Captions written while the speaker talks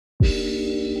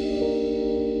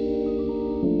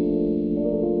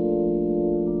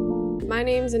My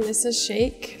name's Anissa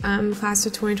Cheikh. I'm class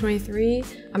of 2023.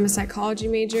 I'm a psychology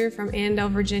major from Annandale,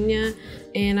 Virginia,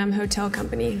 and I'm hotel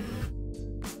company.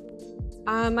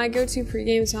 My go-to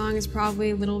pregame song is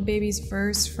probably Little Baby's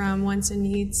Verse from Wants and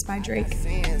Needs by Drake.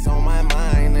 On my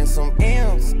mind and some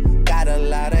M's. Got a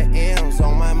lot of M's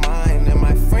on my mind and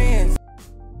my friends.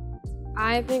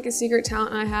 I think a secret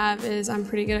talent I have is I'm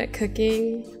pretty good at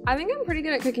cooking. I think I'm pretty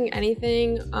good at cooking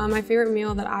anything. My favorite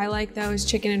meal that I like though is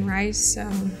chicken and rice. So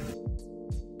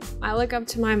I look up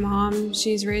to my mom.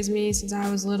 She's raised me since I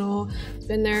was little.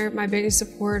 Been there, my biggest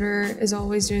supporter, is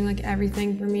always doing like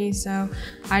everything for me. So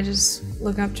I just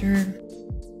look up to her.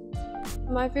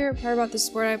 My favorite part about the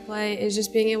sport I play is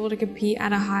just being able to compete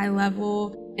at a high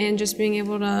level and just being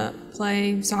able to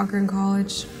play soccer in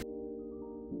college.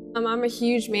 I'm a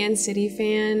huge Man City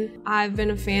fan. I've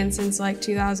been a fan since like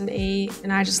 2008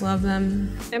 and I just love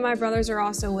them. And my brothers are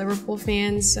also Liverpool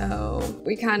fans, so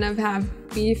we kind of have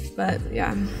beef, but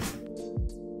yeah.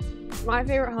 My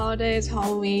favorite holiday is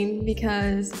Halloween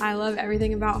because I love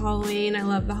everything about Halloween. I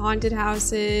love the haunted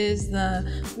houses, the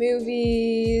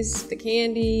movies, the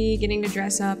candy, getting to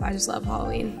dress up. I just love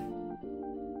Halloween.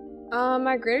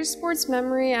 My greatest sports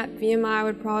memory at VMI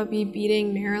would probably be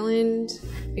beating Maryland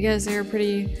because they're a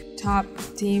pretty top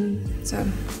team. So,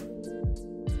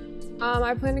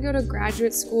 I plan to go to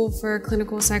graduate school for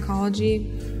clinical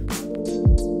psychology.